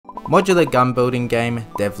modular gun building game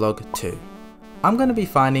Devlog 2. I'm going to be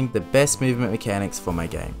finding the best movement mechanics for my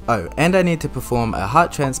game. Oh, and I need to perform a heart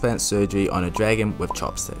transplant surgery on a dragon with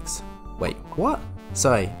chopsticks. Wait, what?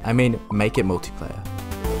 Sorry, I mean make it multiplayer.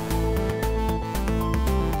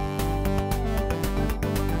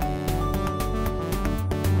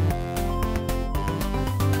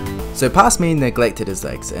 So past me neglected his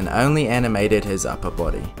legs and only animated his upper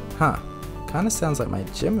body. Huh, kinda sounds like my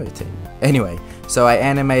gym routine. Anyway, so I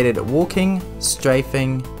animated walking,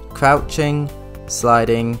 strafing, crouching,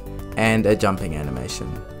 sliding, and a jumping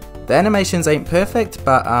animation. The animations ain't perfect,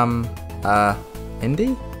 but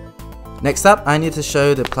indie? Next up, I need to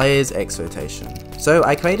show the player's X rotation. So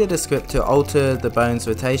I created a script to alter the bone's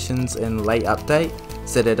rotations in late update,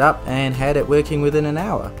 set it up, and had it working within an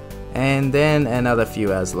hour. And then another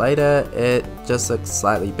few hours later, it just looks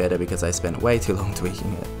slightly better because I spent way too long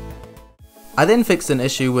tweaking it. I then fixed an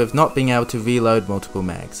issue with not being able to reload multiple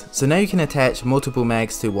mags. So now you can attach multiple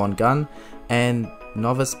mags to one gun, and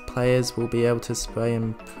novice players will be able to spray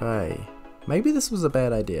and pray. Maybe this was a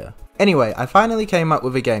bad idea. Anyway, I finally came up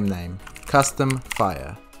with a game name, Custom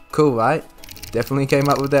Fire. Cool, right? Definitely came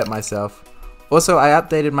up with that myself. Also, I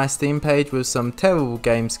updated my Steam page with some terrible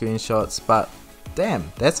game screenshots, but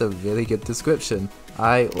damn, that's a really good description.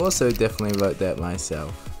 I also definitely wrote that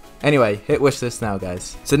myself. Anyway, hit wishlist now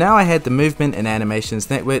guys. So now I had the movement and animations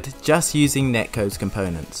networked just using netcode's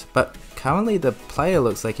components, but currently the player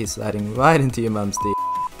looks like he's sliding right into your mum's D.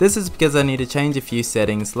 This is because I need to change a few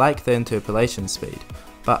settings like the interpolation speed,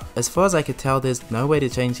 but as far as I could tell there's no way to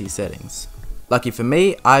change these settings. Lucky for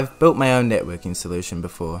me, I've built my own networking solution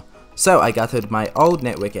before. So I gutted my old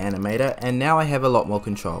network animator and now I have a lot more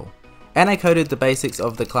control. And I coded the basics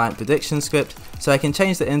of the client prediction script so I can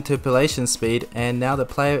change the interpolation speed, and now the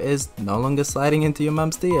player is no longer sliding into your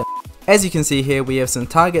mum's deer. As you can see here, we have some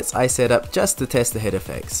targets I set up just to test the hit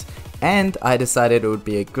effects. And I decided it would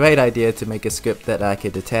be a great idea to make a script that I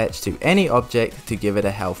could attach to any object to give it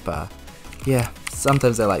a health bar. Yeah,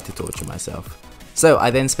 sometimes I like to torture myself. So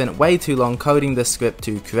I then spent way too long coding this script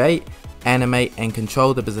to create, animate, and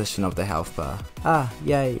control the position of the health bar. Ah,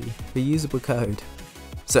 yay, reusable code.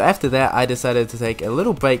 So after that, I decided to take a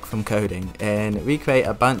little break from coding and recreate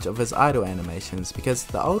a bunch of his idle animations because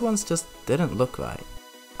the old ones just didn't look right.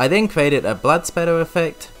 I then created a blood spatter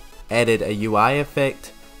effect, added a UI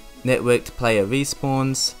effect, networked player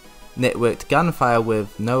respawns, networked gunfire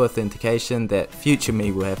with no authentication that future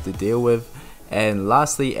me will have to deal with, and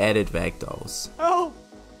lastly added ragdolls. Help!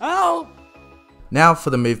 Help! Now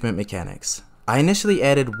for the movement mechanics. I initially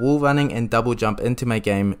added wall running and double jump into my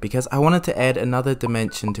game because I wanted to add another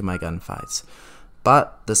dimension to my gunfights.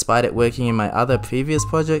 But despite it working in my other previous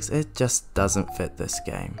projects, it just doesn't fit this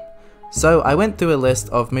game. So I went through a list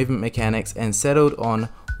of movement mechanics and settled on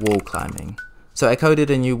wall climbing. So I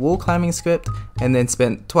coded a new wall climbing script and then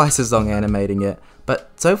spent twice as long animating it,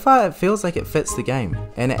 but so far it feels like it fits the game,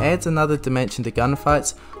 and it adds another dimension to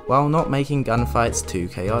gunfights while not making gunfights too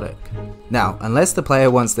chaotic. Now, unless the player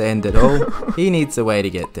wants to end it all, he needs a way to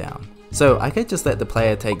get down. So I could just let the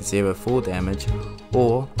player take 0 fall damage,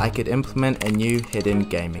 or I could implement a new hidden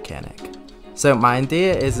game mechanic. So my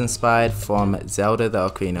idea is inspired from Zelda the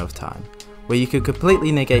Ocarina of Time, where you could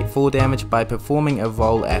completely negate fall damage by performing a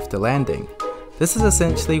roll after landing. This is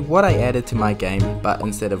essentially what I added to my game, but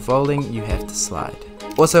instead of rolling, you have to slide.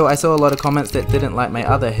 Also, I saw a lot of comments that didn't like my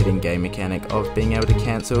other hidden game mechanic of being able to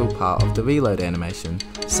cancel part of the reload animation,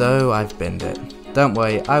 so I've binned it. Don't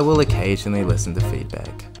worry, I will occasionally listen to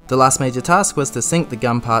feedback. The last major task was to sync the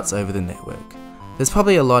gun parts over the network. There's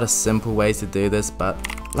probably a lot of simple ways to do this, but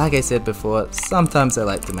like I said before, sometimes I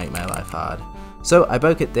like to make my life hard. So I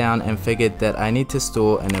broke it down and figured that I need to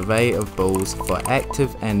store an array of balls for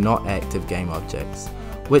active and not active game objects,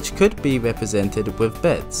 which could be represented with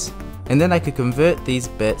bits. And then I could convert these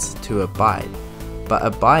bits to a byte, but a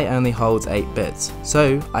byte only holds 8 bits,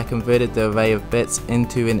 so I converted the array of bits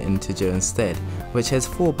into an integer instead, which has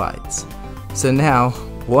 4 bytes. So now,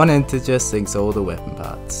 one integer syncs all the weapon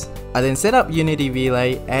parts. I then set up Unity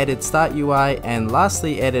Relay, added Start UI, and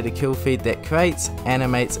lastly added a kill feed that creates,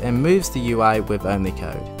 animates, and moves the UI with only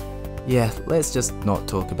code. Yeah, let's just not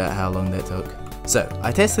talk about how long that took. So,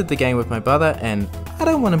 I tested the game with my brother, and I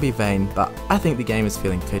don't want to be vain, but I think the game is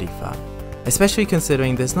feeling pretty fun. Especially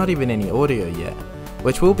considering there's not even any audio yet,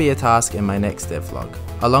 which will be a task in my next devlog,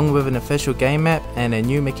 along with an official game map and a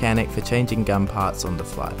new mechanic for changing gun parts on the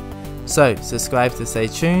fly. So, subscribe to stay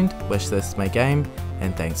tuned, wishlist my game,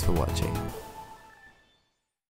 and thanks for watching.